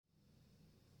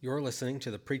You're listening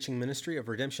to the preaching ministry of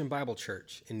Redemption Bible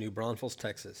Church in New Braunfels,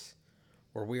 Texas,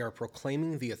 where we are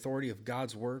proclaiming the authority of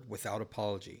God's Word without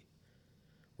apology.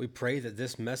 We pray that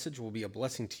this message will be a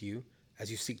blessing to you as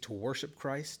you seek to worship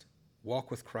Christ, walk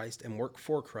with Christ, and work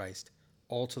for Christ,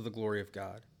 all to the glory of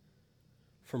God.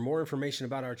 For more information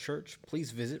about our church, please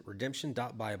visit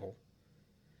redemption.bible.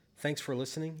 Thanks for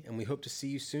listening, and we hope to see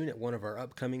you soon at one of our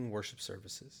upcoming worship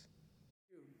services.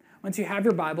 Once you have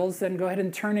your Bibles, then go ahead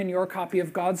and turn in your copy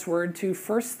of God's Word to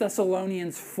 1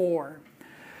 Thessalonians 4.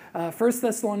 1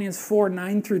 Thessalonians 4,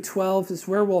 9 through 12 is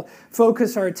where we'll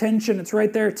focus our attention. It's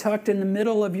right there tucked in the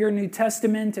middle of your New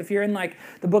Testament. If you're in like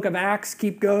the book of Acts,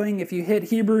 keep going. If you hit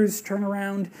Hebrews, turn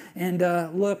around and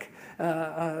look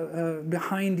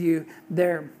behind you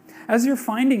there. As you're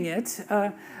finding it,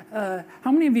 how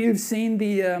many of you have seen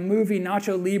the movie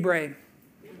Nacho Libre?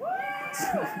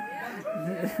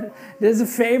 It is a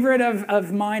favorite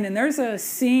of mine, and there's a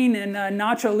scene in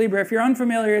Nacho Libre. If you're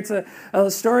unfamiliar, it's a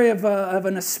story of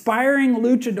an aspiring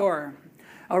luchador,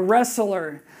 a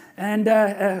wrestler, and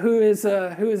who is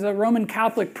a Roman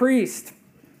Catholic priest.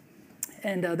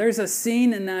 And there's a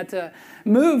scene in that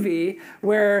movie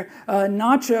where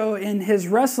Nacho and his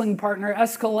wrestling partner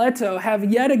Esqueleto have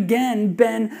yet again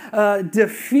been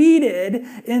defeated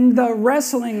in the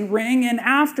wrestling ring. And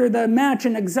after the match,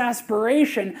 in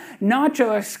exasperation,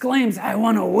 Nacho exclaims, "I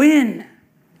want to win."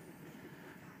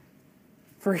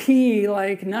 For he,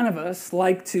 like none of us,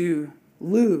 like to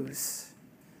lose.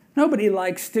 Nobody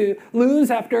likes to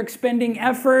lose after expending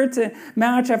effort,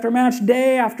 match after match,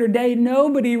 day after day.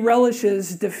 Nobody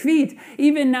relishes defeat.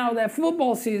 Even now that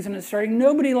football season is starting,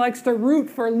 nobody likes to root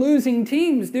for losing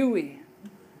teams, do we?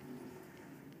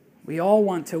 We all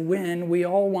want to win. We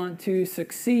all want to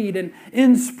succeed. And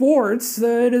in sports,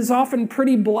 it is often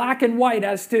pretty black and white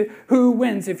as to who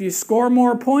wins. If you score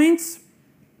more points,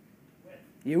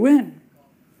 you win.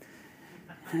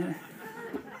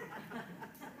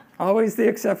 Always the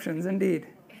exceptions, indeed.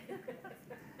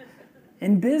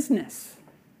 In business,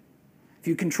 if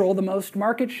you control the most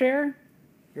market share,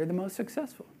 you're the most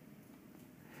successful.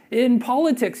 In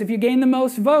politics, if you gain the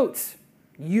most votes,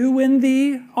 you win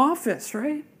the office,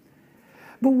 right?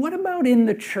 But what about in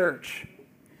the church?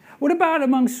 What about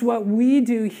amongst what we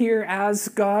do here as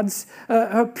God's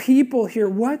people here?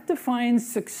 What defines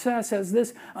success as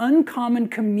this uncommon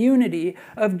community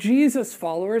of Jesus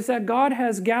followers that God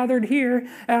has gathered here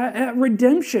at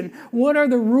Redemption? What are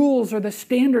the rules or the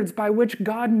standards by which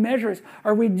God measures?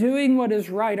 Are we doing what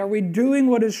is right? Are we doing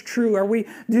what is true? Are we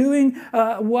doing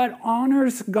what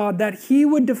honors God that He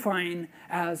would define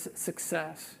as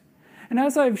success? And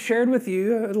as I've shared with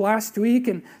you last week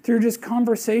and through just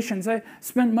conversations, I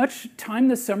spent much time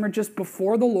this summer just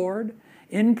before the Lord,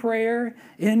 in prayer,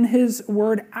 in His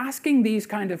Word, asking these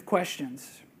kind of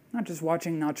questions. Not just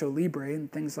watching Nacho Libre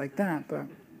and things like that, but...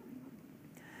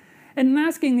 And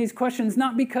asking these questions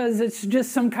not because it's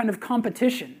just some kind of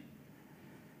competition.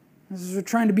 We're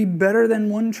trying to be better than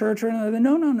one church or another.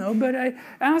 No. But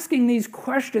asking these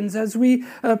questions as we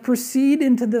proceed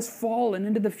into this fall and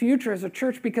into the future as a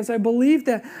church, because I believe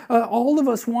that all of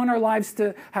us want our lives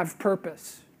to have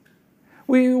purpose.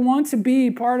 We want to be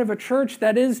part of a church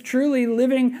that is truly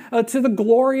living to the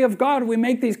glory of God. We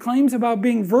make these claims about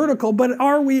being vertical, but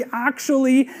are we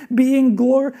actually being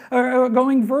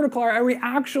going vertical? Are we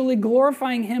actually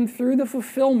glorifying Him through the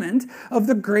fulfillment of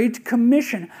the Great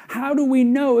Commission? How do we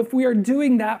know if we are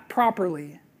doing that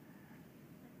properly?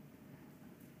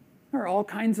 There are all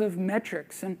kinds of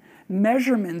metrics and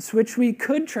measurements which we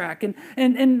could track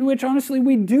and which honestly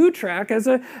we do track as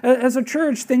a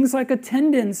church. Things like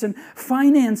attendance and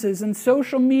finances and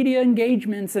social media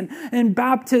engagements and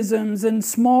baptisms and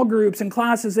small groups and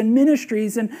classes and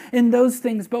ministries and those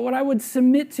things. But what I would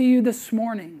submit to you this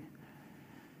morning,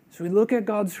 as we look at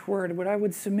God's Word, what I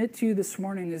would submit to you this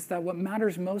morning is that what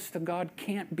matters most to God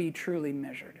can't be truly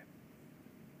measured.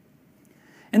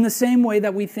 In the same way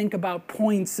that we think about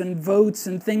points and votes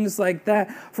and things like that,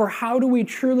 for how do we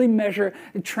truly measure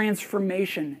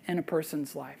transformation in a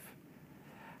person's life?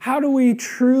 How do we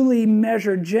truly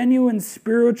measure genuine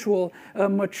spiritual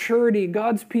maturity,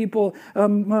 God's people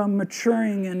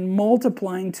maturing and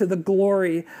multiplying to the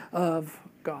glory of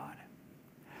God?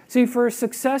 See, for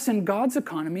success in God's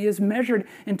economy is measured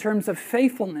in terms of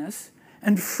faithfulness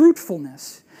and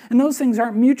fruitfulness. And those things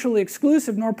aren't mutually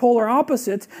exclusive nor polar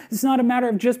opposites. It's not a matter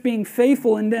of just being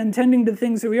faithful and tending to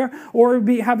things that we are, or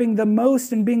having the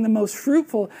most and being the most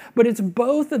fruitful. But it's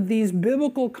both of these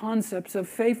biblical concepts of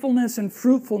faithfulness and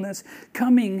fruitfulness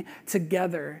coming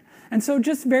together. And so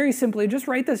just very simply, just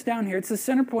write this down here. It's the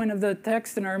center point of the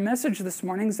text in our message this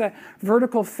morning, is that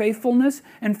vertical faithfulness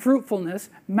and fruitfulness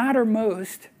matter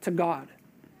most to God.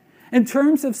 in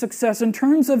terms of success, in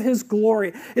terms of his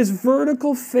glory, is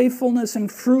vertical faithfulness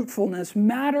and fruitfulness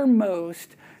matter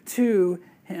most to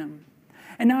him?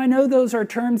 And now I know those are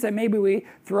terms that maybe we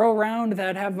throw around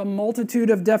that have a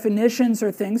multitude of definitions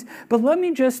or things, but let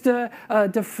me just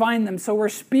define them so we're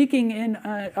speaking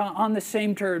on the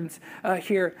same terms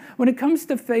here. When it comes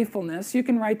to faithfulness, you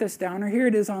can write this down, or here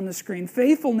it is on the screen.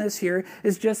 Faithfulness here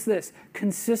is just this: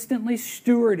 consistently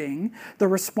stewarding the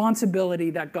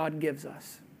responsibility that God gives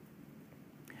us.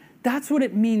 That's what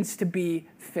it means to be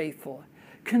faithful.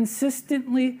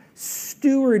 Consistently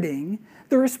stewarding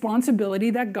the responsibility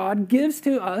that God gives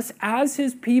to us as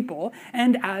his people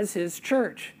and as his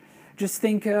church. Just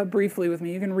think briefly with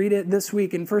me. You can read it this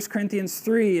week in 1 Corinthians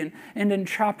 3 and in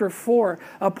chapter 4.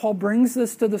 Paul brings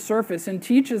this to the surface and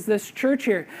teaches this church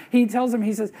here. He tells them,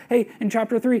 he says, hey, in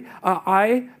chapter 3,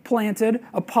 I planted,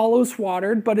 Apollos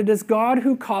watered, but it is God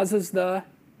who causes the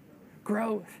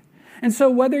growth. And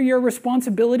so whether your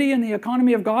responsibility in the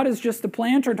economy of God is just to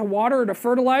plant or to water or to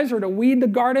fertilize or to weed the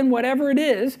garden, whatever it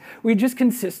is, we just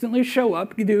consistently show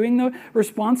up doing the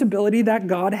responsibility that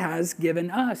God has given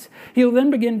us. He'll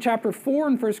then begin chapter 4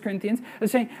 in 1 Corinthians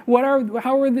saying,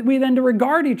 how are we then to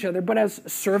regard each other but as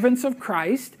servants of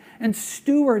Christ and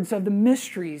stewards of the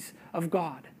mysteries of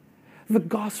God? The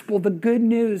gospel, the good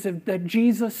news that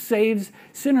Jesus saves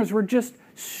sinners. We're just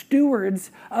stewards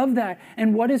of that.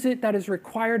 And what is it that is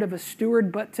required of a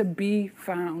steward but to be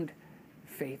found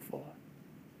faithful?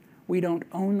 We don't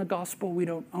own the gospel. We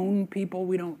don't own people.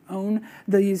 We don't own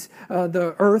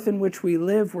the earth in which we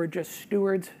live. We're just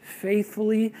stewards,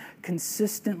 faithfully,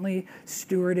 consistently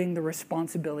stewarding the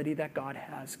responsibility that God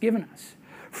has given us.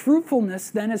 Fruitfulness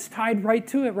then is tied right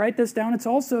to it. Write this down. It's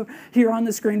also here on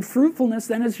the screen. Fruitfulness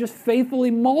then is just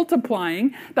faithfully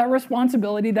multiplying that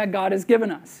responsibility that God has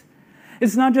given us.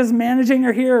 It's not just managing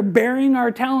or burying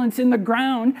our talents in the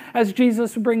ground, as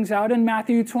Jesus brings out in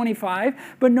Matthew 25,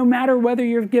 but no matter whether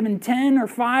you're given 10 or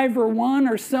 5 or 1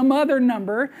 or some other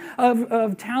number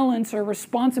of talents or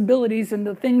responsibilities in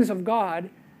the things of God,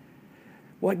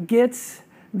 what gets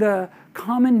the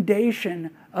commendation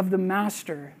of the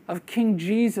Master, of King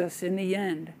Jesus in the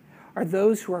end, are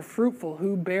those who are fruitful,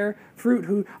 who bear fruit,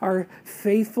 who are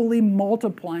faithfully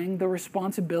multiplying the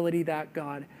responsibility that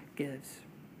God gives.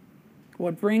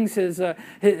 What brings his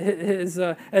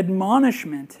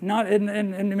admonishment,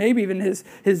 and maybe even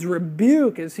his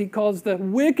rebuke, as he calls the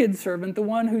wicked servant, the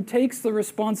one who takes the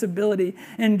responsibility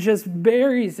and just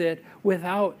buries it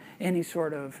without any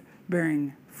sort of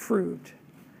bearing fruit.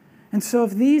 And so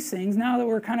if these things, now that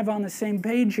we're kind of on the same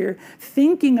page here,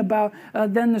 thinking about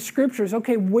then the scriptures,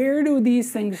 okay, where do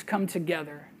these things come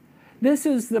together? This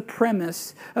is the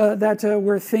premise that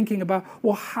we're thinking about.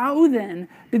 Well, how then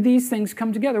did these things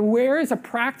come together? Where is a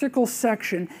practical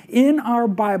section in our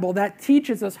Bible that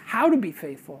teaches us how to be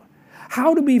faithful,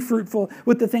 how to be fruitful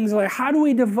with the things of life? How do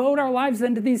we devote our lives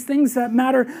then to these things that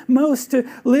matter most, to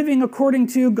living according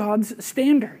to God's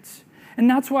standards? And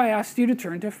that's why I asked you to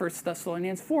turn to 1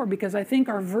 Thessalonians 4, because I think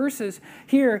our verses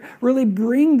here really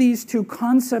bring these two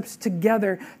concepts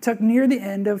together, tucked near the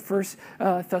end of 1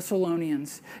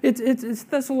 Thessalonians. It's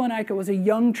Thessalonica was a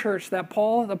young church that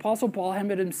the Apostle Paul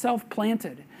had himself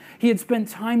planted. He had spent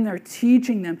time there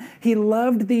teaching them. He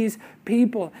loved these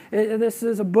people. This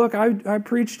is a book I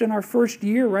preached in our first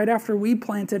year, right after we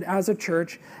planted as a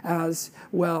church as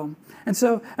well. And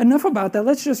so enough about that.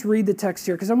 Let's just read the text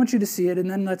here, because I want you to see it, and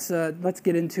then let's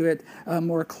get into it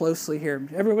more closely here.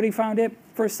 Everybody found it?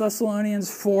 1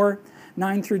 Thessalonians 4,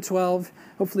 9 through 12.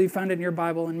 Hopefully you found it in your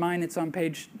Bible. In mine, it's on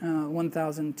page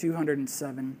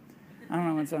 1207. I don't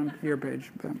know what's on your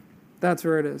page, but that's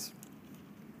where it is.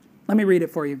 Let me read it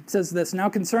for you. It says this: "Now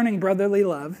concerning brotherly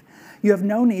love, you have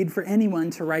no need for anyone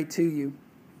to write to you,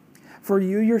 for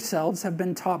you yourselves have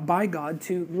been taught by God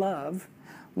to love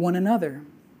one another.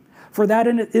 For that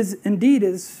is indeed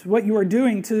what you are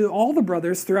doing to all the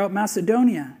brothers throughout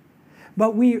Macedonia.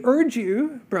 But we urge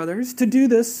you, brothers, to do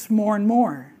this more and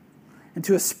more, and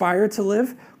to aspire to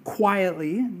live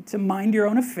quietly, to mind your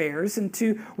own affairs, and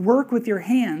to work with your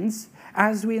hands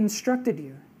as we instructed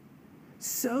you,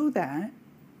 so that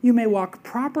you may walk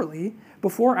properly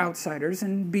before outsiders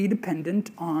and be dependent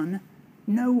on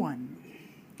no one."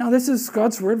 Now, this is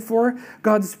God's word for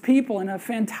God's people, and a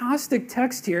fantastic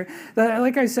text here that,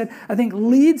 like I said, I think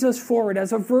leads us forward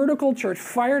as a vertical church,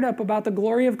 fired up about the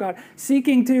glory of God,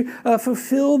 seeking to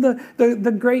fulfill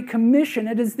the Great Commission.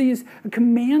 It is these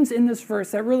commands in this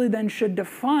verse that really then should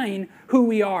define who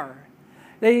we are.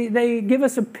 They give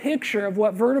us a picture of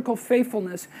what vertical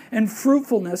faithfulness and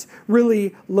fruitfulness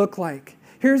really look like.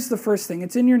 Here's the first thing.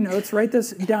 It's in your notes. Write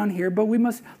this down here. But we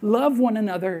must love one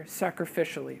another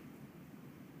sacrificially.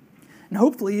 And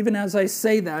hopefully, even as I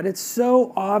say that, it's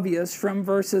so obvious from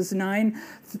verses 9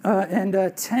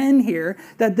 and 10 here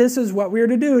that this is what we're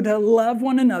to do, to love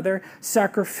one another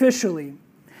sacrificially.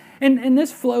 And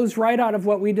this flows right out of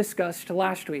what we discussed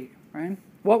last week, right?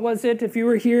 What was it, if you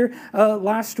were here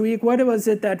last week, what was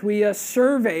it that we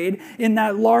surveyed in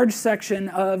that large section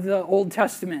of the Old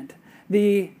Testament?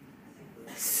 The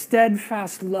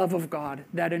steadfast love of God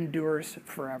that endures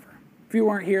forever. If you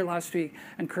weren't here last week,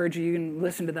 I encourage you, you can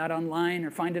listen to that online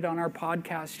or find it on our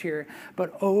podcast here.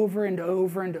 But over and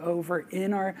over and over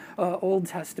in our Old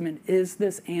Testament is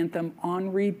this anthem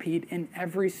on repeat in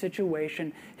every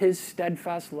situation. His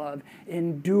steadfast love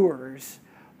endures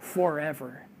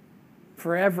forever.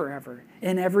 Forever, ever,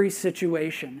 in every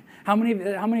situation. How many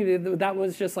of you, that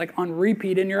was just like on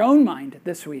repeat in your own mind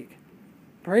this week?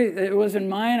 Right? It was in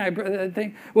mine, I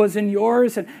think was in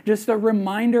yours, and just a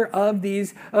reminder of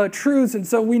these truths. And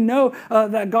so we know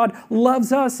that God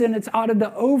loves us, and it's out of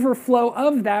the overflow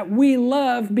of that we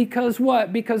love because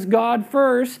what? Because God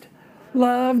first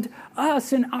loved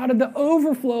us, and out of the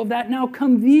overflow of that now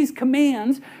come these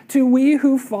commands to we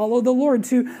who follow the Lord,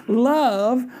 to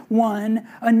love one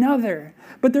another.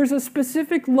 But there's a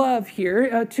specific love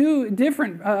here, two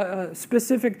different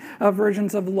specific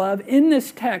versions of love in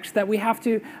this text that we have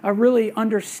to really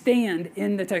understand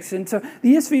in the text. And so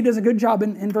the ESV does a good job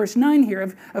in verse 9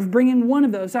 here of bringing one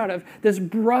of those out, of this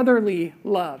brotherly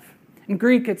love. In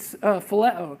Greek, it's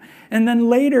phileo. And then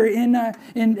later,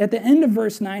 at the end of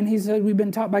verse 9, he said, we've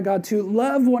been taught by God to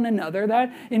love one another.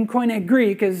 That, in Koine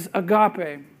Greek, is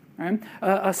agape. Right?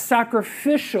 A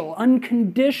sacrificial,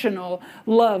 unconditional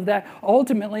love that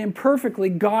ultimately and perfectly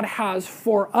God has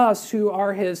for us who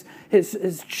are His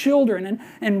children.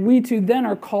 And we too then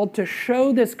are called to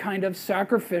show this kind of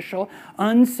sacrificial,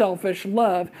 unselfish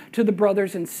love to the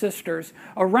brothers and sisters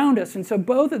around us. And so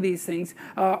both of these things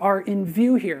are in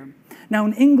view here. Now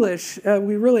in English,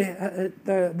 we really,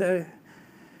 the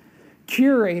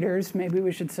curators, maybe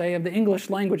we should say, of the English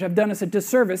language have done us a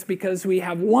disservice because we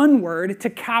have one word to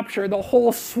capture the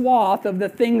whole swath of the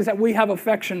things that we have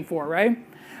affection for, right?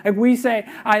 Like we say,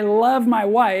 I love my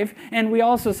wife, and we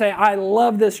also say, I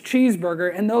love this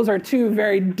cheeseburger, and those are two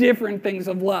very different things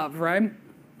of love, right?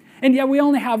 And yet we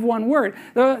only have one word.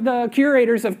 The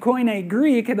curators of Koine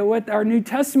Greek, what our New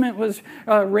Testament was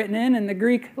written in, and the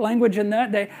Greek language in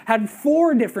that day, had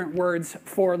 4 different words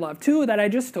for love. 2 that I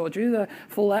just told you, the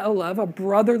phileo love, a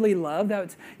brotherly love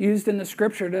that's used in the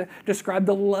Scripture to describe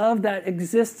the love that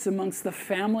exists amongst the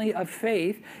family of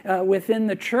faith within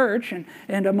the church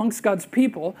and amongst God's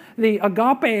people. The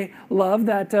agape love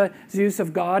that is used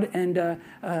of God and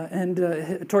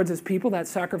towards His people, that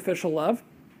sacrificial love.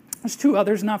 There's 2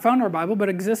 others not found in our Bible, but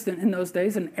existent in those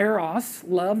days. An eros,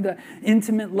 love, the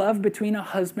intimate love between a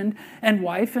husband and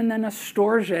wife. And then a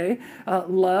storge,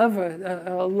 love,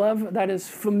 a love that is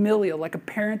familial, like a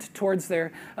parent towards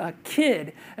their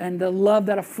kid. And the love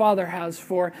that a father has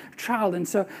for a child. And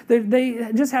so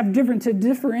they just have different, to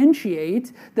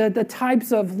differentiate the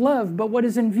types of love. But what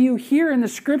is in view here in the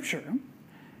Scripture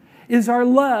is our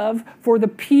love for the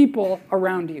people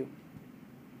around you.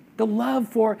 The love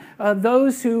for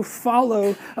those who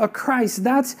follow Christ.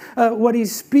 That's what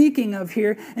he's speaking of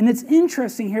here. And it's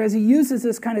interesting here as he uses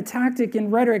this kind of tactic in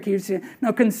rhetoric. He's saying,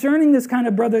 now concerning this kind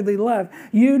of brotherly love,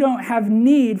 you don't have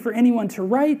need for anyone to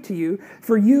write to you,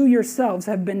 for you yourselves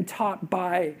have been taught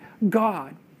by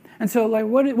God. And so, like,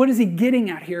 what is he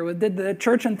getting at here? Did the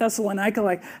church in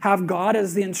Thessalonica, have God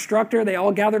as the instructor? They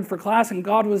all gathered for class and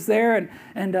God was there,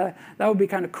 and that would be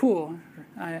kind of cool.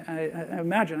 I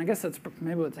imagine. I guess that's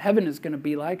maybe what heaven is going to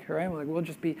be like, right? We'll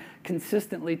just be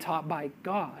consistently taught by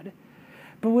God.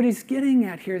 But what he's getting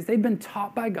at here is they've been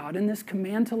taught by God in this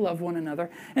command to love one another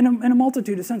in a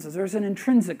multitude of senses. There's an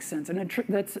intrinsic sense,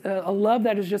 that's a love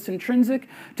that is just intrinsic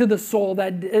to the soul,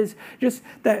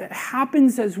 that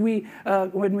happens as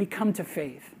when we come to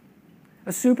faith.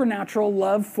 A supernatural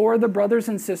love for the brothers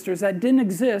and sisters that didn't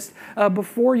exist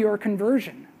before your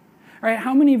conversion. Right?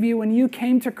 How many of you, when you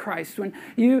came to Christ,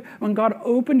 when God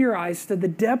opened your eyes to the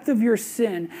depth of your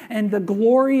sin and the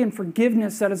glory and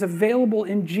forgiveness that is available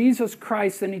in Jesus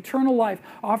Christ and eternal life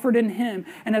offered in Him,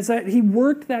 and as He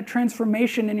worked that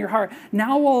transformation in your heart,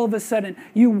 now all of a sudden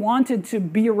you wanted to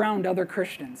be around other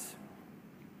Christians.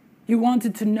 You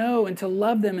wanted to know and to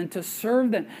love them and to serve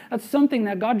them. That's something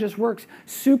that God just works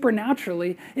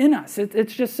supernaturally in us.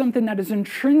 It's just something that is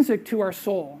intrinsic to our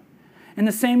soul. In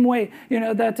the same way,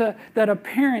 that a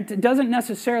parent doesn't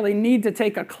necessarily need to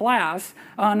take a class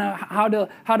on how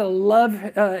to love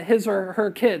his or her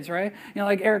kids, right?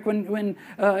 Like Eric, when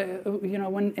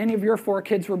any of your 4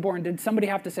 kids were born, did somebody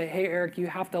have to say, "Hey, Eric, you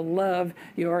have to love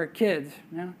your kids"?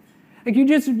 Like you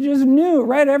just knew,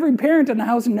 right? Every parent in the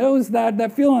house knows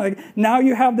that feeling. Like now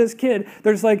you have this kid.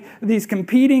 There's like these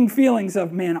competing feelings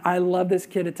of, man, I love this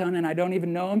kid a ton and I don't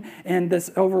even know him. And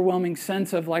this overwhelming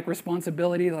sense of like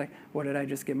responsibility, like, what did I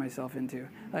just get myself into?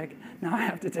 Like now I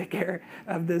have to take care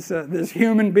of this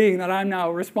human being that I'm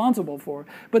now responsible for.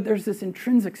 But there's this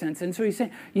intrinsic sense. And so he's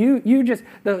saying, you just,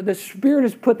 the Spirit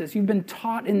has put this. You've been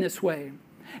taught in this way.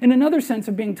 And another sense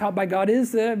of being taught by God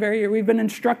is we've been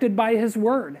instructed by His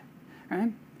Word.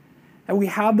 Right? And we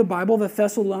have the Bible. The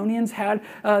Thessalonians had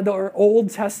the Old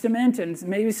Testament, and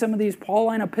maybe some of these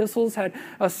Pauline epistles had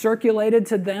circulated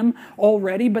to them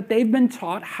already, but they've been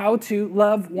taught how to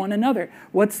love one another.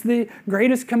 What's the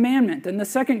greatest commandment? And the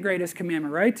second greatest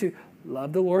commandment, right? To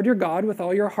love the Lord your God with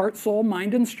all your heart, soul,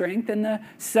 mind, and strength. And the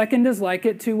second is like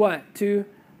it to what? To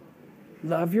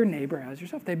love your neighbor as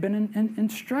yourself. They've been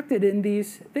instructed in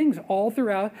these things all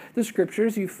throughout the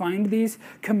Scriptures. You find these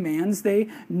commands. They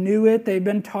knew it. They've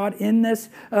been taught in this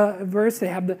verse. They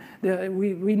have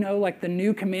we know like the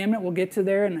new commandment. We'll get to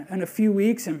there in a few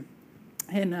weeks.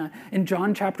 And in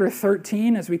John chapter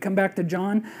 13, as we come back to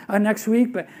John next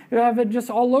week, but you have it just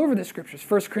all over the Scriptures.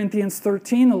 1 Corinthians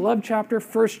 13, the love chapter,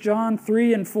 1 John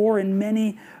 3 and 4, and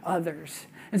many others.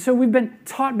 And so we've been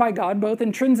taught by God, both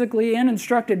intrinsically and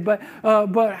instructed, but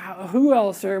who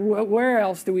else or where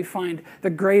else do we find the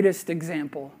greatest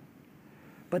example?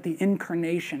 But the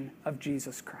incarnation of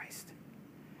Jesus Christ.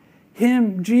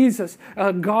 Him, Jesus,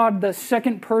 God, the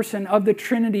second person of the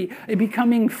Trinity,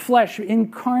 becoming flesh,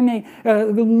 incarnate,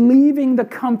 leaving the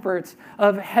comforts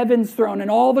of heaven's throne and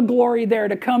all the glory there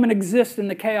to come and exist in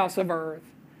the chaos of our earth.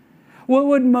 What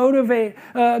would motivate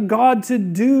God to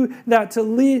do that,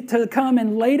 to come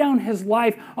and lay down His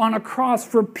life on a cross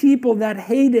for people that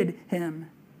hated Him?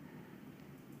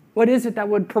 What is it that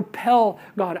would propel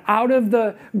God out of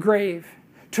the grave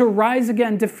to rise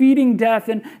again, defeating death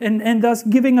and thus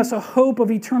giving us a hope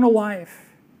of eternal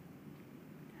life?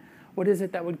 What is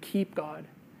it that would keep God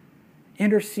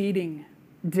interceding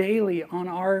daily on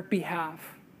our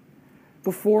behalf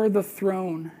before the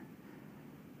throne?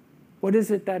 What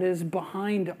is it that is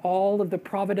behind all of the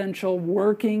providential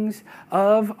workings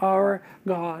of our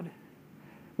God,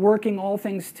 working all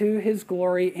things to His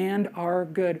glory and our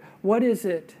good? What is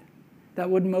it that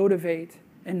would motivate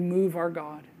and move our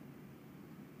God?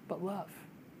 But love.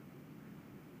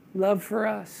 Love for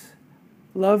us.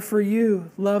 Love for you.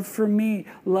 Love for me.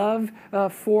 Love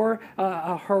for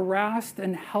a harassed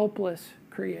and helpless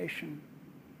creation.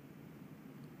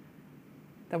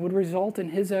 That would result in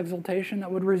His exaltation, that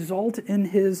would result in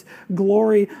His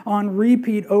glory on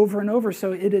repeat over and over.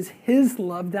 So it is His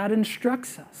love that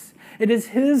instructs us. It is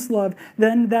His love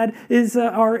then that is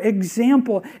our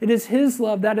example. It is His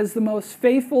love that is the most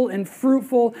faithful and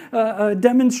fruitful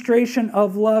demonstration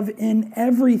of love in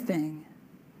everything.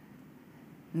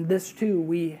 And this too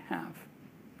we have.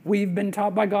 We've been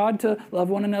taught by God to love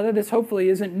one another. This hopefully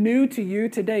isn't new to you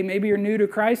today. Maybe you're new to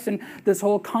Christ and this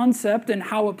whole concept and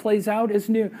how it plays out is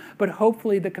new. But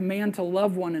hopefully the command to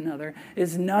love one another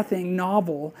is nothing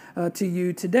novel to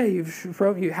you today.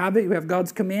 You have it. You have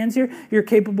God's commands here. You're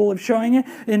capable of showing it.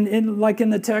 Like in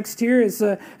the text here, as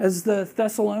the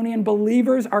Thessalonian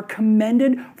believers are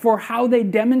commended for how they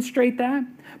demonstrate that,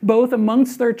 both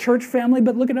amongst their church family,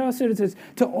 but look at how it says,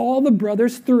 to all the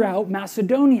brothers throughout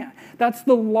Macedonia. That's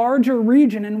the larger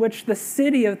region in which the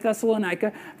city of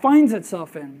Thessalonica finds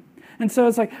itself in. And so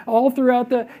it's like all throughout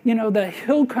the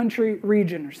hill country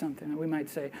region or something that we might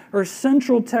say, or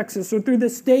central Texas, or through the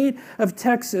state of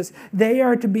Texas, they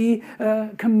are to be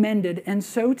commended, and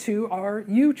so too are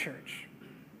you, church.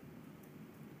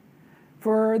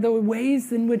 For the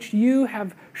ways in which you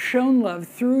have shown love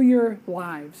through your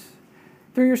lives,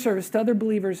 through your service to other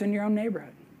believers in your own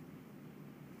neighborhood,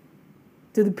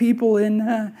 to the people in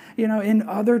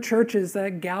other churches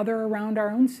that gather around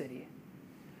our own city,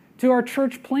 to our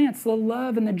church plants, the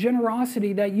love and the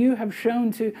generosity that you have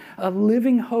shown to a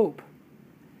living hope,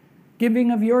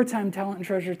 giving of your time, talent, and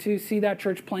treasure to see that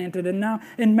church planted. And now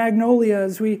in Magnolia,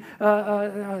 as we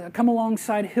come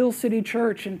alongside Hill City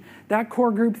Church and that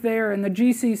core group there, and the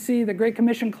GCC, the Great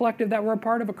Commission Collective that we're a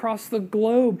part of across the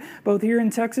globe, both here in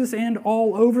Texas and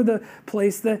all over the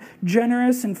place, the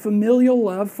generous and familial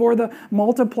love for the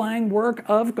multiplying work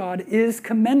of God is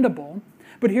commendable.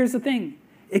 But here's the thing,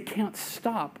 it can't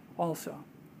stop also.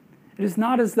 It is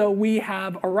not as though we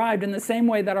have arrived in the same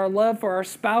way that our love for our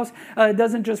spouse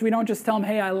we don't just tell them,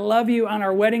 hey, I love you on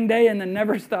our wedding day and then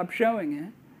never stop showing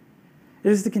it.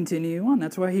 It is to continue on.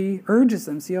 That's why he urges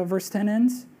them. See how verse 10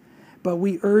 ends? But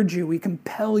we urge you, we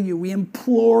compel you, we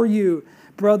implore you,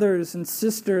 brothers and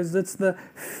sisters, that's the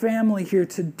family here,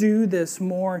 to do this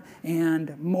more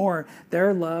and more.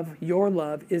 Their love, your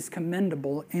love, is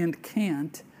commendable and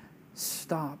can't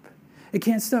stop. It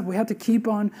can't stop. We have to keep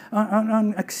on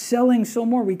excelling so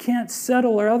more. We can't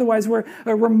settle, or otherwise we're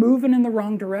moving in the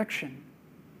wrong direction.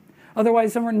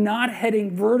 Otherwise, then we're not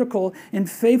heading vertical in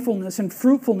faithfulness and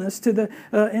fruitfulness to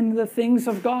in the things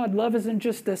of God. Love isn't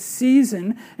just a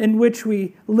season in which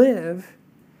we live,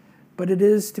 but it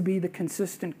is to be the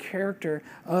consistent character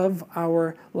of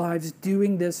our lives,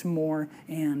 doing this more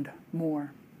and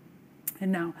more.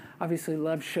 And now, obviously,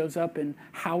 love shows up in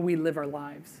how we live our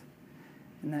lives,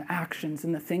 in the actions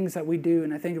and the things that we do.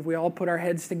 And I think if we all put our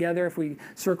heads together, if we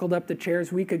circled up the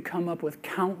chairs, we could come up with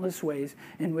countless ways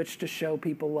in which to show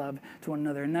people love to one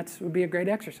another. And that would be a great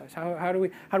exercise. How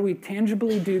do we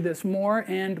tangibly do this more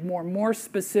and more? More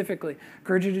specifically,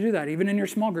 encourage you to do that, even in your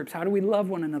small groups. How do we love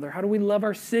one another? How do we love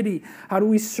our city? How do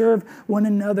we serve one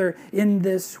another in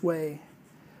this way?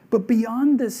 But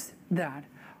beyond that,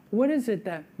 what is it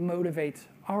that motivates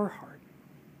our heart?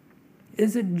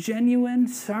 Is it genuine,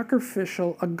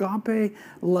 sacrificial, agape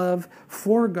love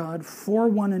for God, for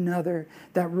one another,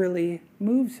 that really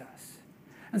moves us?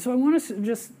 And so I want us to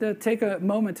just take a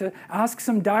moment to ask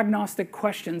some diagnostic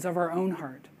questions of our own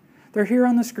heart. They're here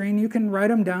on the screen. You can write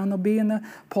them down. They'll be in the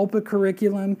pulpit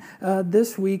curriculum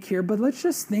this week here. But let's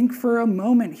just think for a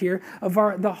moment here of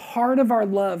the heart of our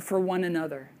love for one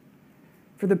another,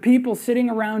 for the people sitting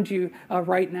around you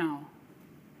right now.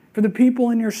 For the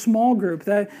people in your small group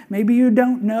that maybe you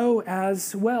don't know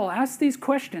as well, ask these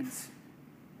questions.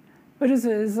 What is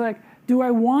it? It's like, do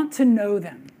I want to know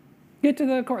them? Get to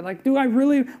the core. Like, do I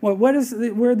really?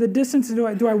 Where the distance do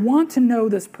I want to know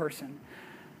this person?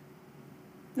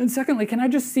 And secondly, can I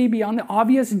just see beyond the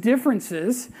obvious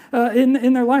differences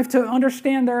in their life to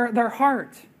understand their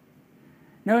heart?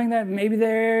 Knowing that maybe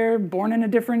they're born in a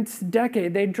different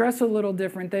decade, they dress a little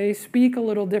different, they speak a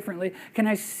little differently. Can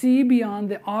I see beyond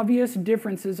the obvious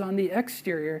differences on the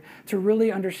exterior to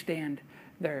really understand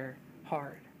their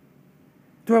heart?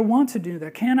 Do I want to do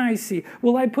that? Can I see?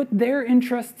 Will I put their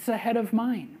interests ahead of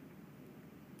mine?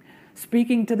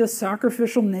 Speaking to the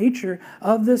sacrificial nature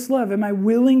of this love, am I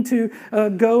willing to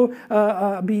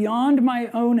go beyond my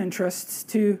own interests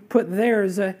to put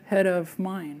theirs ahead of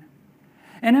mine?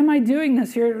 And am I doing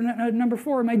this here, number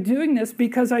 4, am I doing this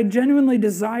because I genuinely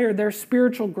desire their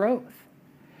spiritual growth?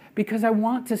 Because I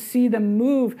want to see them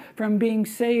move from being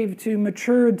saved to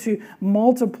matured to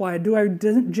multiplied? Do I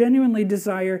genuinely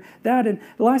desire that? And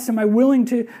last, am I willing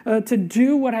to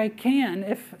do what I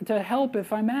can to help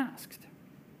if I'm asked?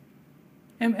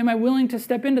 Am I willing to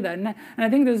step into that? And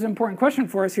I think this is an important question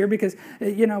for us here because,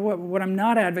 what I'm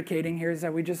not advocating here is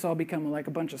that we just all become like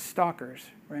a bunch of stalkers,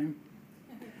 right?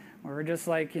 Or we're just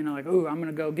like, ooh, I'm going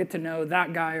to go get to know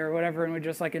that guy or whatever, and we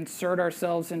just like insert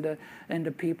ourselves into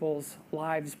people's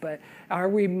lives. But are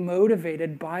we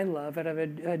motivated by love out of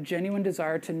a genuine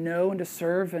desire to know and to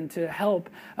serve and to help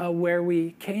where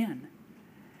we can?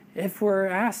 If we're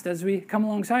asked as we come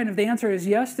alongside, and if the answer is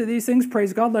yes to these things,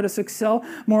 praise God, let us excel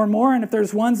more and more. And if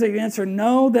there's ones that you answer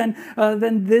no, then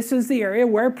this is the area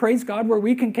where, praise God, where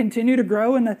we can continue to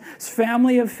grow in this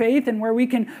family of faith and where we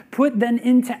can put then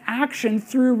into action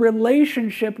through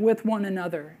relationship with one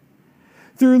another.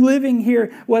 Through living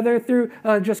here, whether through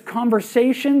just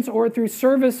conversations or through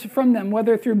service from them,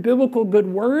 whether through biblical good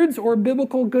words or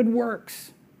biblical good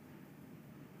works.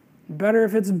 Better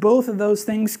if it's both of those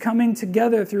things coming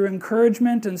together through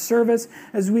encouragement and service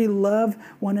as we love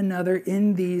one another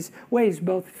in these ways,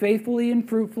 both faithfully and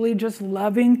fruitfully, just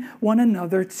loving one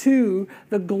another to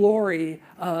the glory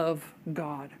of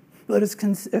God. Let us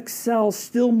excel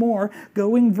still more,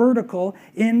 going vertical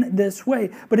in this way.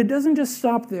 But it doesn't just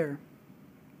stop there.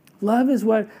 Love is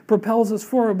what propels us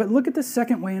forward. But look at the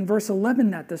second way in verse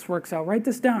 11 that this works out. Write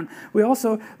this down. We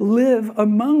also live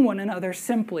among one another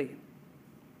simply.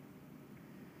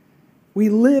 We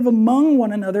live among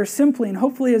one another simply. And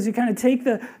hopefully as you kind of take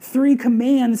the 3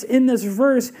 commands in this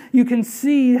verse, you can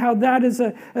see how that is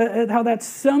how that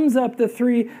sums up the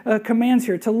 3 commands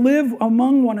here. To live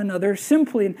among one another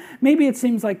simply. And maybe it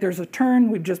seems like there's a turn.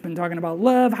 We've just been talking about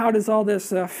love. How does all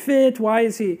this fit? Why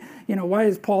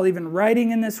is Paul even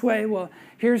writing in this way? Well,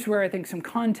 here's where I think some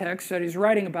context that he's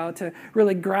writing about to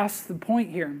really grasp the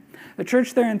point here. The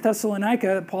church there in Thessalonica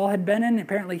that Paul had been in,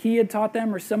 apparently he had taught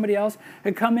them or somebody else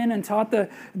had come in and taught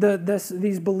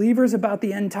these believers about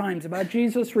the end times, about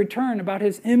Jesus' return, about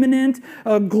his imminent,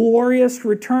 glorious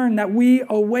return that we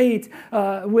await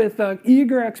with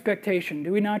eager expectation.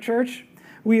 Do we not, church?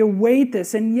 We await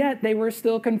this, and yet they were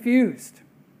still confused.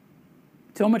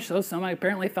 So much so, some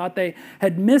apparently thought they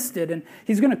had missed it. And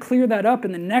he's going to clear that up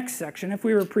in the next section. If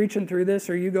we were preaching through this,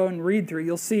 or you go and read through,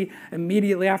 you'll see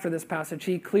immediately after this passage,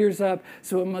 he clears up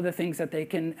some of the things that they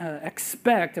can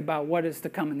expect about what is to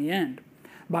come in the end.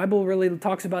 The Bible really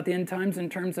talks about the end times in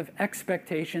terms of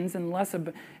expectations and less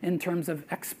in terms of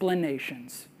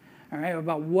explanations. All right,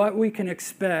 about what we can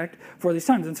expect for these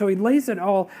times. And so he lays it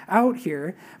all out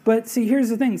here. But see, here's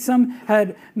the thing. Some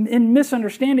had, in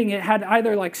misunderstanding it, had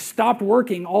either like stopped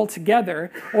working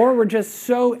altogether or were just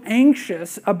so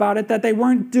anxious about it that they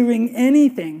weren't doing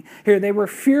anything here. They were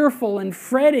fearful and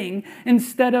fretting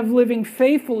instead of living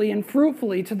faithfully and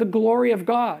fruitfully to the glory of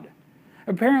God.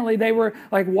 Apparently, they were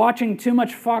like watching too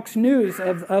much Fox News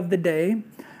of the day,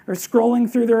 or scrolling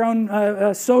through their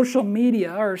own social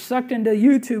media, or sucked into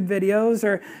YouTube videos,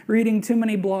 or reading too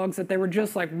many blogs, that they were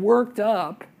just like worked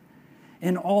up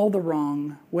in all the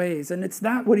wrong ways. And it's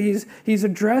that what he's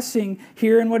addressing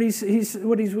here, and what he's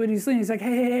saying. He's like,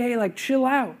 hey, like chill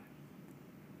out.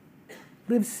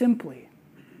 Live simply.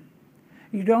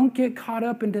 You don't get caught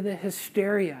up into the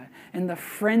hysteria and the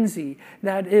frenzy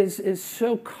that is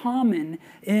so common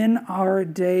in our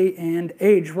day and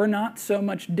age. We're not so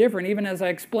much different. Even as I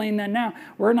explain that now,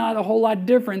 we're not a whole lot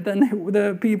different than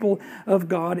the people of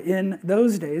God in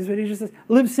those days. But he just says,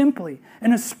 live simply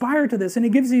and aspire to this. And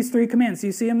he gives these 3 commands. Do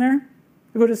you see them there?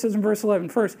 Look what it says in verse 11.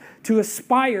 First, to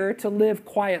aspire to live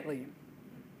quietly.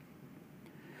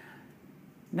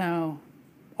 Now,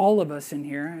 all of us in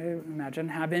here, I imagine,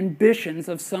 have ambitions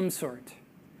of some sort.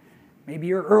 Maybe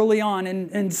you're early on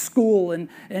in school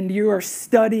and you are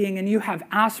studying and you have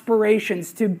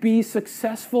aspirations to be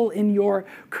successful in your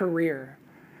career.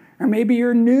 Or maybe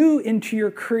you're new into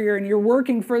your career and you're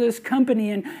working for this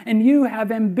company and you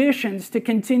have ambitions to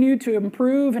continue to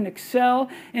improve and excel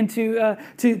and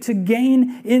to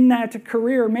gain in that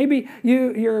career. Maybe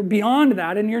you're beyond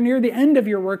that and you're near the end of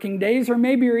your working days, or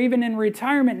maybe you're even in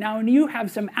retirement now and you have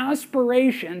some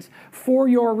aspirations for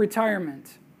your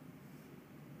retirement.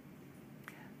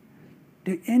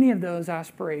 Do any of those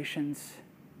aspirations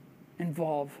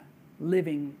involve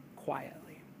living quietly?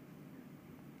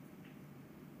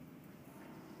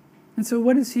 And so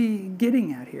what is he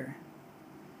getting at here?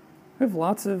 We have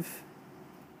lots of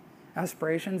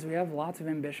aspirations. We have lots of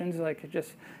ambitions, like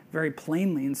just very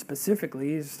plainly and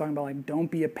specifically. He's talking about like,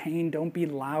 don't be a pain, don't be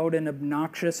loud and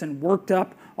obnoxious and worked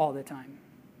up all the time.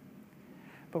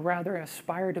 But rather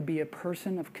aspire to be a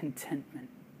person of contentment.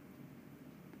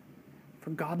 For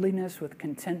godliness with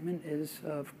contentment is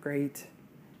of great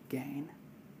gain.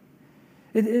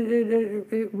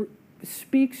 It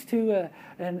speaks to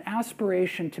an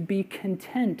aspiration to be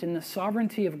content in the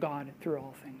sovereignty of God through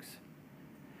all things.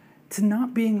 To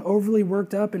not being overly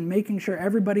worked up and making sure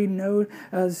everybody knows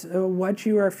what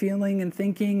you are feeling and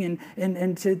thinking,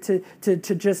 and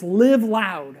to just live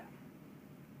loud.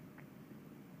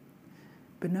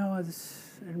 But no,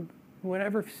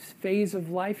 whatever phase of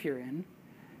life you're in,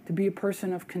 to be a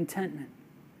person of contentment.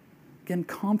 Again,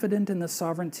 confident in the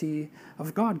sovereignty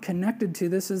of God. Connected to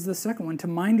this is the second one, to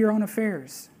mind your own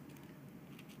affairs.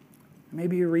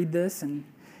 Maybe you read this and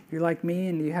you're like me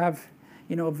and you have,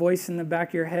 a voice in the back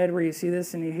of your head where you see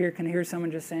this and you can hear someone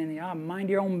just saying, mind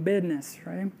your own business,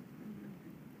 right?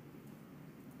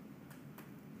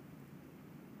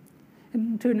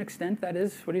 And to an extent, that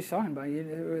is what he's talking about.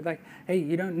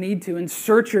 You don't need to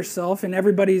insert yourself in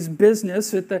everybody's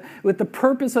business with the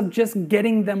purpose of just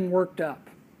getting them worked up.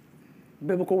 The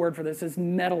biblical word for this is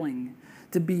meddling,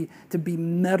 to be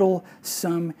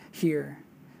meddlesome here.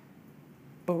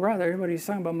 But rather, what he's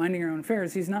talking about, minding your own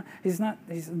affairs, he's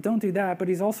don't do that, but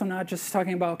he's also not just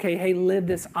talking about, okay, hey, live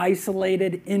this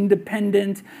isolated,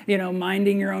 independent,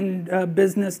 minding your own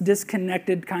business,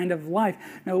 disconnected kind of life.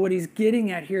 No, what he's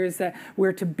getting at here is that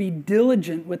we're to be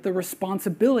diligent with the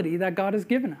responsibility that God has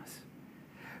given us.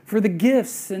 For the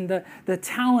gifts and the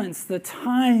talents, the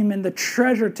time and the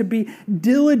treasure, to be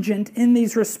diligent in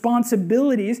these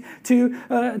responsibilities, to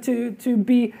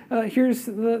be, here's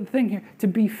the thing here, to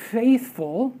be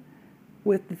faithful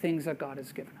with the things that God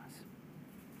has given us.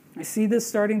 I see this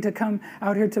starting to come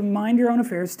out here, to mind your own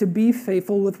affairs, to be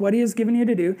faithful with what he has given you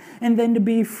to do, and then to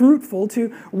be fruitful,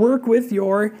 to work with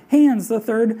your hands. The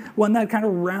third one that kind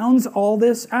of rounds all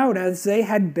this out, as they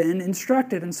had been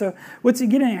instructed. And so what's he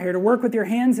getting at here? To work with your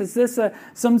hands? Is this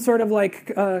some sort of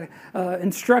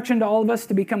instruction to all of us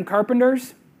to become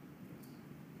carpenters?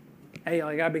 Hey,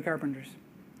 you got to be carpenters.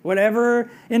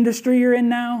 Whatever industry you're in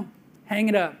now, hang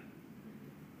it up.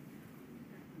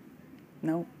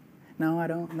 No, I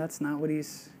don't. That's not what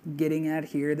he's getting at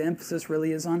here. The emphasis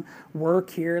really is on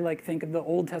work here. Like, think of the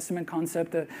Old Testament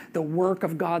concept, the work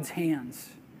of God's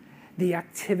hands. the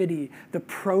activity, the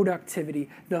productivity,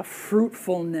 the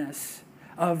fruitfulness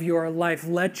of your life.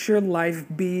 Let your life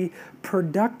be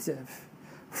productive,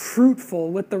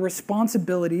 fruitful with the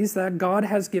responsibilities that God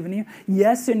has given you.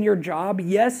 Yes, in your job.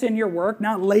 Yes, in your work.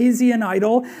 Not lazy and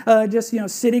idle, just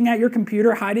sitting at your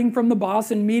computer, hiding from the boss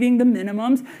and meeting the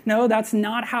minimums. No, that's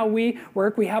not how we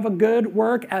work. We have a good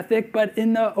work ethic, but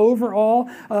in the overall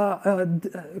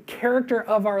character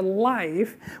of our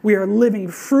life, we are living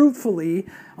fruitfully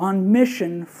on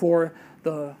mission for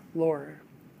the Lord.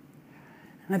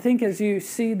 And I think as you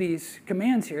see these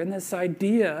commands here and this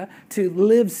idea to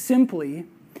live simply,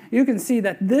 you can see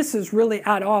that this is really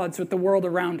at odds with the world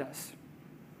around us,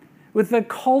 with the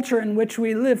culture in which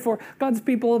we live. For God's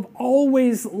people have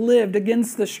always lived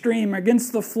against the stream,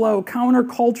 against the flow,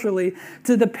 counterculturally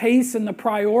to the pace and the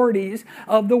priorities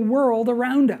of the world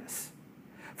around us.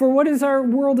 For what does our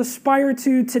world aspire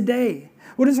to today?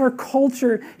 What is our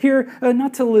culture here?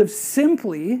 Not to live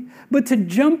simply, but to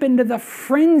jump into the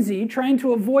frenzy, trying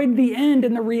to avoid the end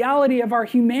and the reality of our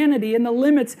humanity and the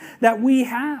limits that we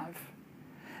have.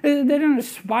 They don't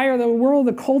aspire, the world,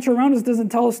 the culture around us doesn't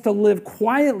tell us to live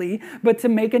quietly, but to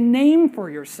make a name for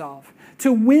yourself,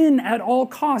 to win at all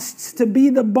costs, to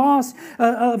be the boss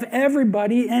of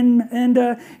everybody and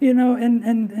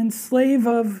slave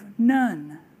of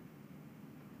none.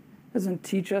 It doesn't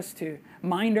teach us to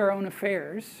mind our own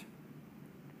affairs,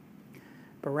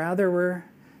 but rather we're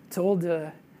told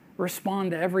to respond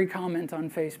to every comment on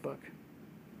Facebook.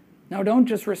 Now, don't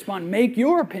just respond. Make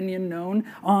your opinion known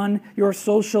on your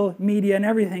social media and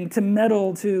everything, to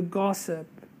meddle, to gossip.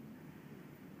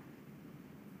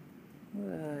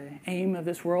 The aim of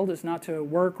this world is not to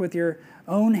work with your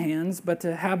own hands, but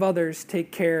to have others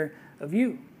take care of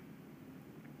you.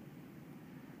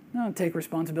 Don't take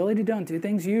responsibility. Don't do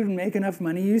things. You make enough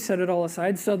money. You set it all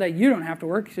aside so that you don't have to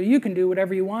work, so you can do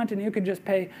whatever you want, and you can just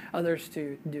pay others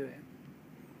to do it.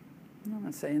 I'm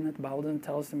not saying that the Bible doesn't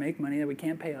tell us to make money, that we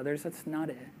can't pay others. That's not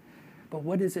it. But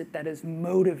what is it that is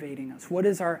motivating us? What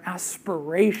is our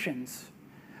aspirations?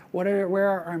 Where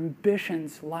our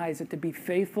ambitions lie? Is it to be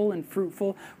faithful and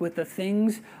fruitful with the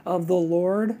things of the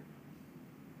Lord?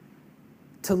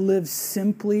 To live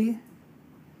simply?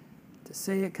 To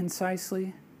say it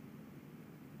concisely?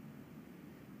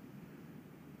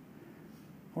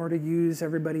 Or to use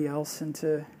everybody else and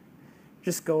to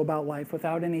just go about life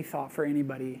without any thought for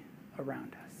anybody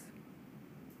around us?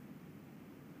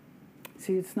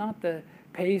 See, it's not the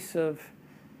pace of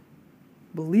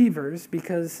believers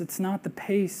because it's not the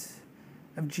pace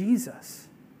of Jesus.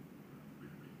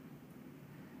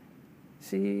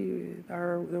 See,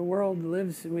 the world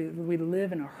lives, we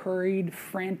live in a hurried,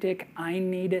 frantic, I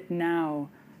need it now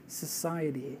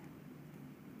society.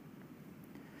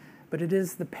 But it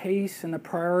is the pace and the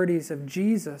priorities of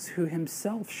Jesus who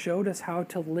himself showed us how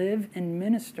to live and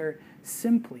minister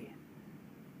simply.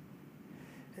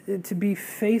 To be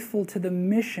faithful to the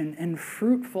mission and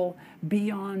fruitful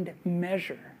beyond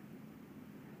measure.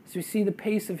 As we see the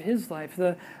pace of his life,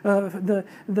 the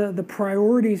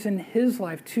priorities in his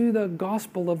life to the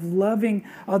gospel of loving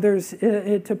others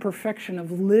to perfection,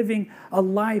 of living a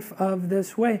life of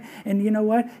this way. And you know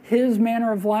what? His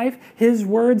manner of life, his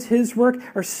words, his work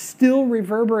are still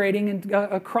reverberating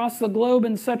across the globe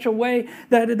in such a way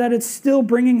that it's still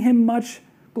bringing him much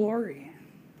glory.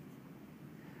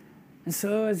 And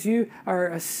so as you are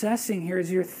assessing here,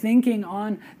 as you're thinking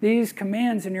on these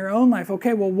commands in your own life,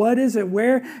 okay, well, what is it?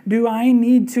 Where do I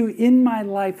need to, in my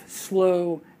life,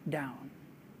 slow down?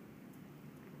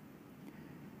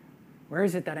 Where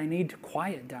is it that I need to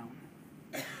quiet down?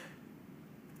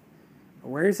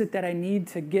 Where is it that I need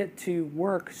to get to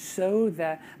work so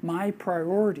that my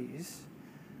priorities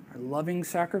are loving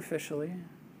sacrificially,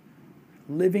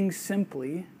 living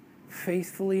simply,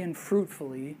 faithfully and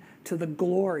fruitfully to the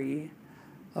glory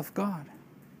of God?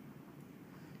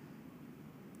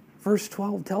 Verse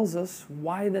 12 tells us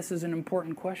why this is an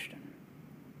important question.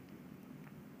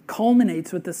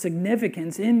 Culminates with the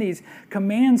significance in these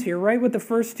commands here, right with the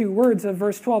first two words of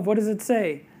verse 12. What does it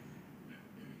say?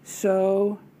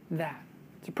 So that.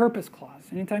 It's a purpose clause.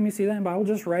 Anytime you see that in the Bible,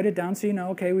 just write it down so you know,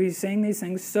 okay, we're saying these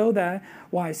things so that,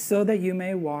 why? So that you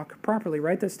may walk properly.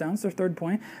 Write this down. It's the third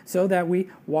point. So that we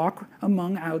walk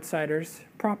among outsiders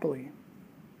properly.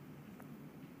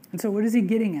 And so what is he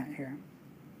getting at here?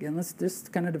 Again, let's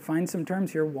just kind of define some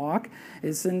terms here. Walk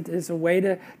is a way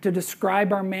to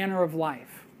describe our manner of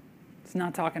life. It's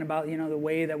not talking about, the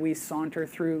way that we saunter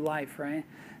through life, right?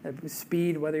 The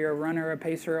speed, whether you're a runner, a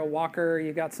pacer, a walker,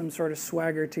 you got some sort of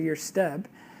swagger to your step.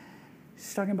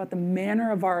 He's talking about the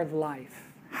manner of our life,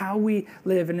 how we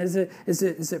live, and is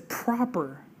it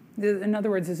proper? In other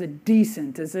words, is it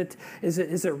decent? Is it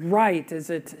right? Is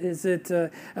it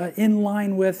in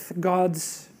line with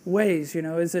God's ways?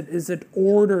 Is it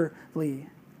orderly?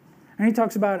 And he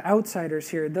talks about outsiders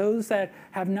here, those that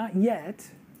have not yet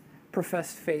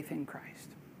professed faith in Christ.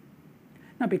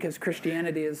 Not because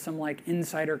Christianity is some like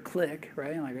insider clique,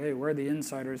 right? Like, hey, we're the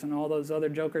insiders, and all those other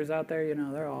jokers out there,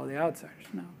 they're all the outsiders.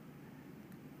 No.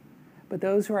 But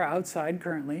those who are outside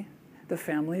currently, the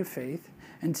family of faith,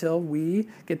 until we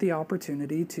get the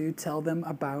opportunity to tell them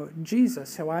about Jesus.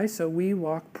 So we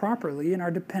walk properly and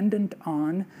are dependent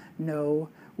on no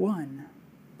one.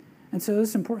 And so this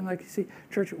is important. Like you see,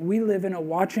 church, we live in a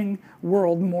watching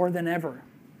world more than ever.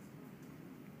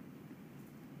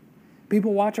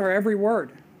 People watch our every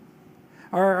word,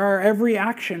 our every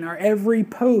action, our every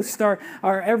post, our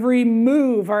every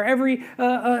move, our every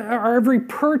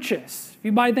purchase. If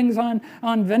you buy things on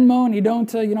Venmo and you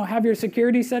don't have your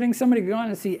security settings, somebody can go on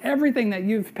and see everything that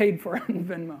you've paid for on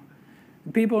Venmo,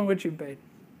 the people in which you paid.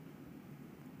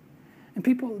 And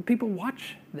people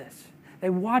watch this. They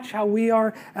watch how we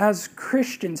are as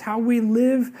Christians, how we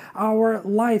live our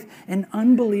life. And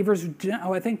unbelievers,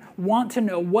 I think, want to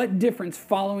know what difference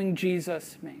following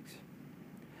Jesus makes.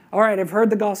 All right, I've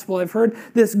heard the gospel. I've heard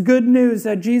this good news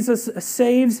that Jesus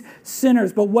saves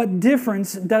sinners. But what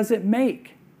difference does it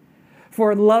make?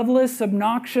 For loveless,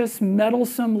 obnoxious,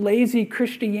 meddlesome, lazy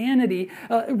Christianity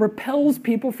repels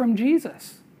people from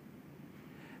Jesus.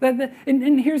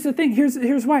 And here's the thing,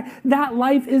 here's why. That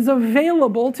life is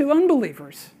available to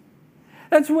unbelievers.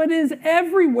 That's what is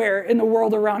everywhere in the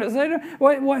world around us.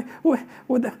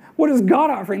 What is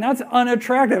God offering? That's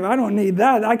unattractive. I don't need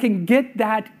that. I can get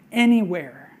that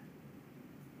anywhere.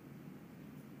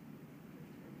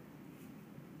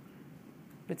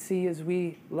 But see, as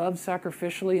we love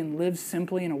sacrificially and live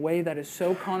simply in a way that is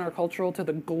so countercultural to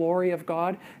the glory of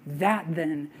God, that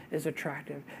then is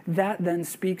attractive. That then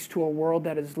speaks to a world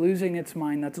that is losing its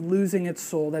mind, that's losing its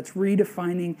soul, that's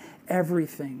redefining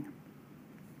everything.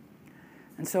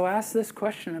 And so ask this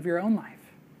question of your own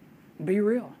life. Be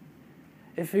real.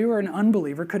 If you were an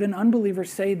unbeliever, could an unbeliever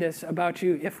say this about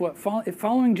you? If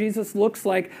following Jesus looks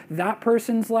like that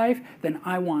person's life, then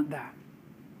I want that.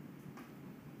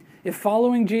 If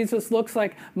following Jesus looks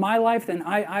like my life, then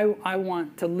I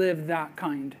want to live that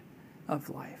kind of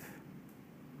life.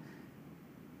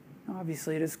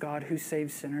 Obviously, it is God who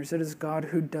saves sinners. It is God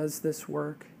who does this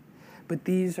work. But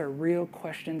these are real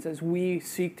questions as we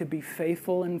seek to be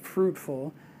faithful and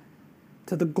fruitful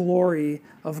to the glory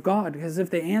of God. Because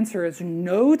if the answer is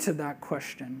no to that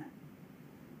question,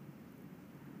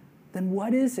 then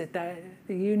what is it that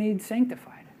you need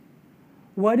sanctified?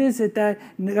 What is it that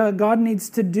God needs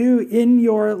to do in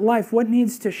your life? What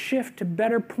needs to shift to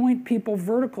better point people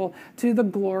vertical to the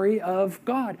glory of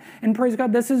God? And praise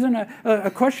God, this isn't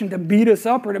a question to beat us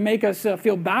up or to make us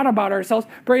feel bad about ourselves.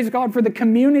 Praise God for the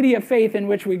community of faith in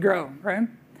which we grow, right?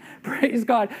 Praise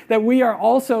God that we are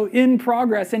also in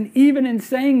progress. And even in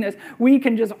saying this, we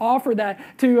can just offer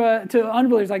that to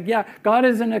unbelievers. Like, yeah, God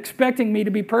isn't expecting me to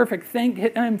be perfect. Thank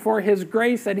Him for His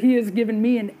grace that He has given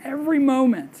me in every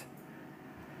moment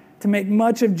to make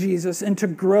much of Jesus and to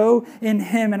grow in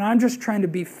Him. And I'm just trying to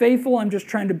be faithful. I'm just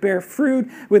trying to bear fruit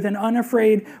with an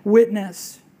unafraid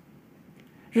witness.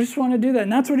 I just want to do that.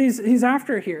 And that's what he's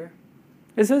after here.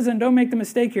 It says, and don't make the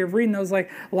mistake here of reading those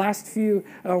like last few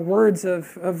words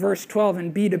of verse 12,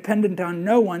 and be dependent on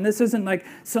no one. This isn't like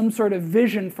some sort of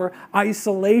vision for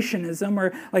isolationism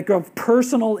or like of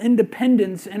personal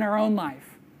independence in our own life.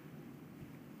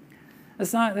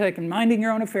 It's not like minding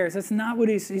your own affairs. That's not what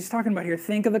he's talking about here.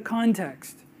 Think of the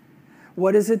context.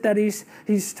 What is it that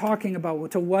he's talking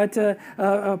about? To what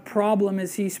problem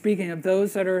is he speaking of?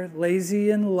 Those that are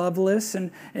lazy and loveless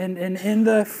and in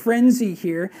the frenzy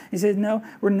here. He said, no,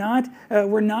 we're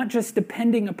not just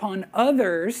depending upon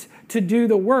others to do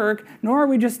the work, nor are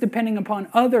we just depending upon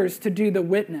others to do the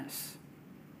witness.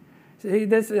 See,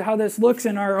 this is how this looks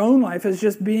in our own life, as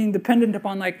just being dependent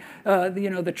upon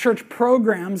the church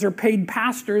programs or paid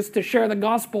pastors to share the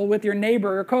gospel with your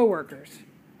neighbor or coworkers.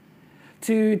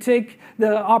 To take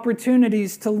the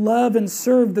opportunities to love and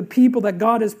serve the people that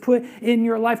God has put in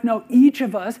your life. No, each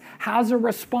of us has a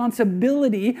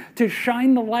responsibility to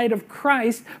shine the light of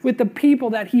Christ with the people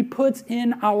that He puts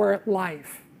in our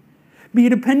life. Be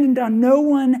dependent on no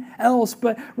one else,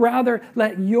 but rather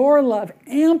let your love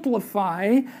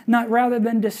amplify, not rather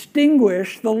than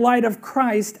distinguish, the light of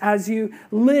Christ as you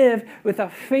live with a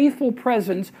faithful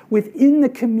presence within the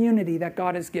community that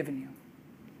God has given you.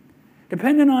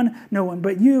 dependent on no one,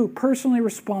 but you personally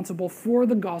responsible for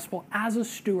the gospel as a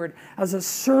steward, as a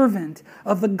servant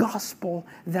of the gospel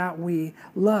that we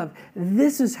love.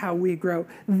 This is how we grow.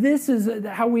 This is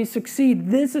how we succeed.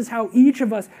 This is how each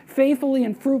of us faithfully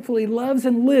and fruitfully loves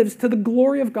and lives to the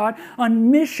glory of God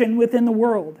on mission within the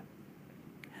world.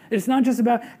 It's not just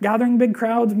about gathering big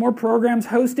crowds, more programs,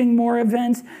 hosting more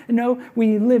events. No,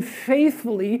 we live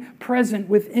faithfully present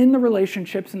within the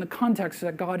relationships and the context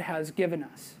that God has given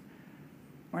us.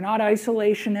 We're not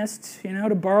isolationists,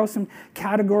 to borrow some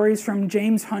categories from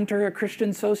James Hunter, a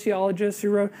Christian sociologist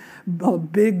who wrote a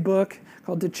big book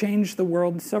called To Change the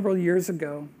World several years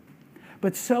ago.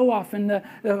 But so often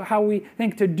how we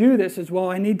think to do this is,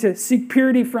 I need to seek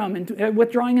purity from and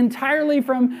withdrawing entirely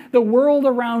from the world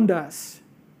around us.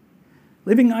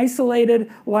 Living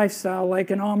isolated lifestyle like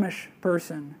an Amish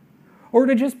person. Or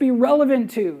to just be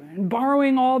relevant to and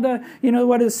borrowing all the,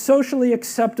 what is socially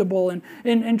acceptable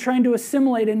and trying to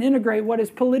assimilate and integrate what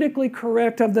is politically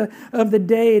correct of the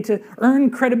day to earn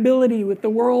credibility with the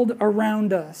world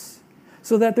around us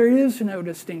so that there is no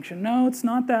distinction. No, it's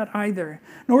not that either.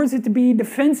 Nor is it to be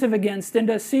defensive against and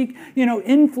to seek,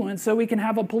 influence so we can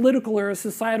have a political or a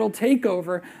societal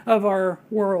takeover of our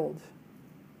world.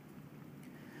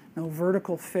 No,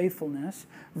 vertical faithfulness,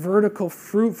 vertical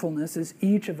fruitfulness is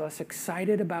each of us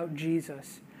excited about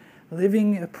Jesus,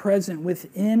 living present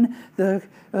within the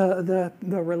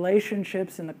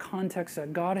relationships and the context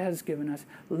that God has given us,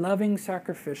 loving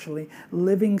sacrificially,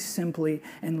 living simply,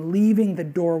 and leaving the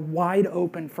door wide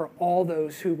open for all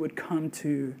those who would come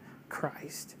to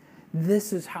Christ.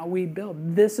 This is how we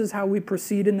build. This is how we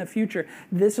proceed in the future.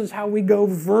 This is how we go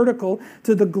vertical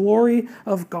to the glory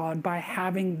of God by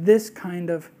having this kind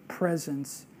of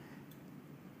presence.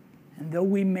 And though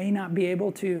we may not be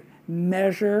able to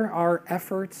measure our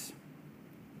efforts,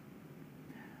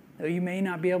 though you may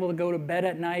not be able to go to bed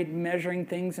at night measuring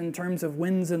things in terms of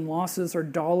wins and losses or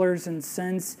dollars and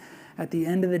cents, at the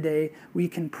end of the day, we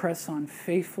can press on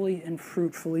faithfully and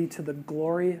fruitfully to the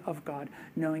glory of God,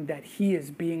 knowing that He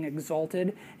is being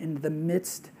exalted in the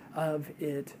midst of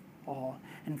it all.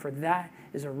 And for that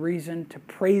is a reason to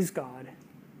praise God,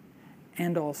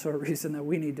 and also a reason that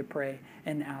we need to pray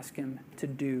and ask Him to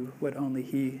do what only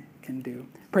He can do.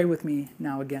 Pray with me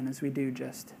now again as we do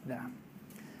just that.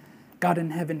 God in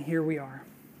heaven, here we are.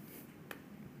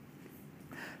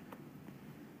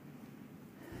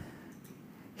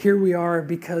 Here we are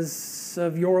because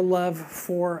of your love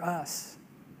for us.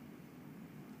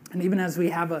 And even as we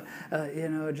have a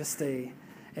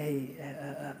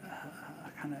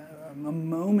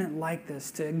moment like this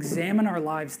to examine our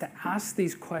lives, to ask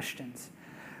these questions,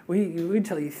 we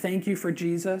tell you, thank you for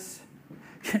Jesus.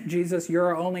 Jesus, you're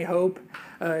our only hope.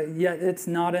 Yet it's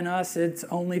not in us. It's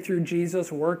only through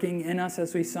Jesus working in us,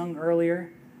 as we sung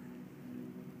earlier.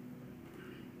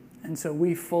 And so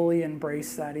we fully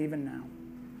embrace that even now.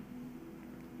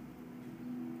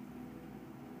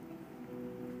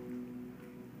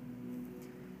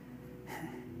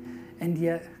 And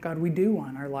yet, God, we do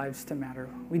want our lives to matter.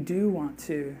 We do want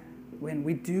to win.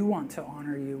 We do want to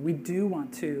honor you. We do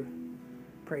want to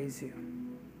praise you.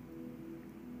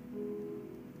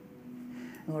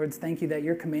 And Lord, thank you that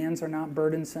your commands are not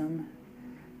burdensome,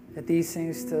 that these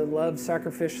things to love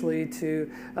sacrificially,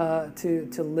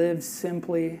 to live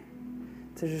simply,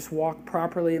 to just walk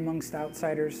properly amongst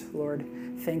outsiders, Lord,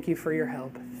 thank you for your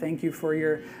help. Thank you for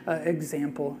your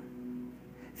example.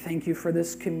 Thank you for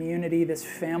this community, this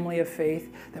family of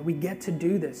faith that we get to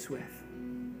do this with.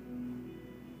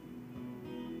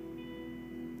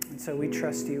 And so we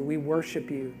trust you. We worship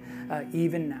you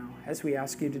even now as we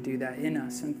ask you to do that in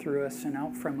us and through us and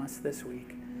out from us this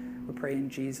week. We pray in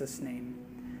Jesus' name.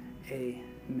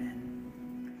 Amen.